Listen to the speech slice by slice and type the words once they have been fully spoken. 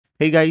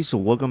Hey guys, so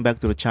welcome back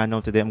to the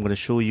channel. Today I'm going to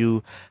show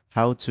you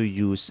how to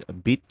use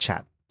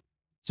Bitchat.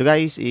 So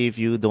guys, if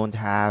you don't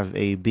have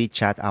a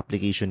Bitchat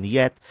application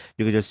yet,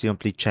 you can just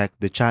simply check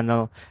the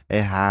channel.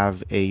 I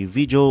have a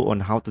video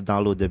on how to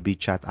download the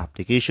Bitchat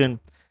application.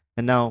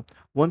 And now,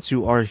 once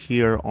you are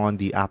here on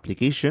the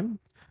application,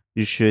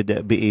 you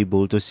should be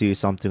able to see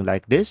something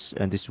like this,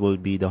 and this will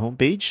be the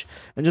homepage.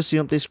 And just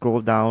simply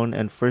scroll down,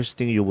 and first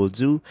thing you will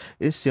do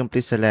is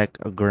simply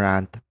select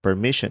grant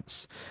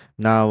permissions.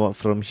 Now,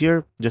 from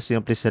here, just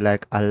simply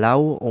select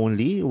allow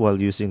only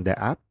while using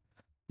the app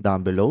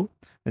down below,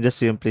 and just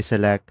simply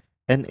select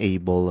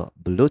enable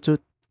Bluetooth.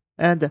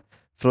 And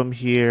from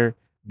here,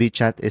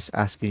 BChat is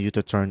asking you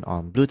to turn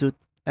on Bluetooth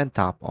and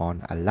tap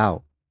on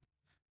allow.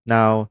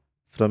 Now,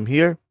 from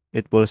here,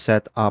 it will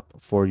set up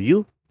for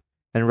you.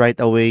 And right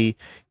away,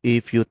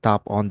 if you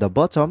tap on the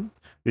bottom,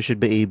 you should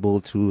be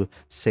able to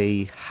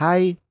say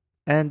hi,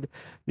 and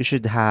you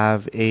should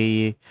have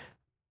a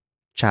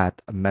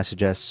chat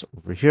messages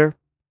over here.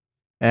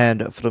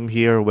 And from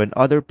here, when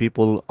other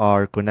people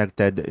are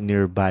connected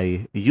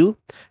nearby you,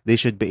 they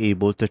should be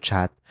able to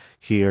chat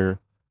here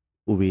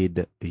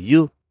with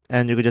you.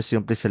 And you can just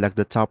simply select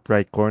the top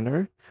right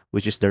corner,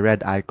 which is the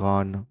red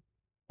icon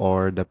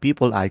or the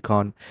people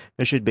icon.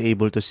 You should be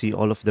able to see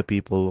all of the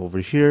people over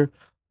here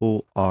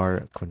who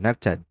are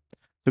connected.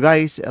 So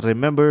guys,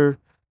 remember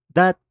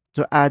that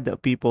to add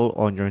people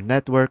on your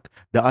network,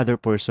 the other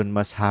person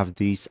must have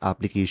this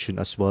application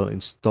as well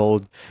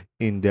installed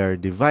in their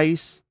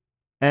device,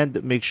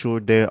 and make sure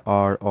they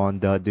are on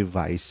the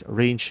device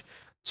range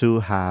to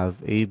have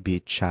a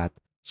BitChat.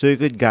 So you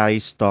could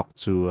guys talk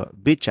to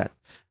BitChat.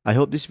 I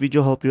hope this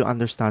video helped you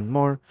understand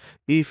more.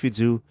 If you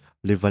do,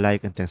 leave a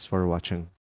like and thanks for watching.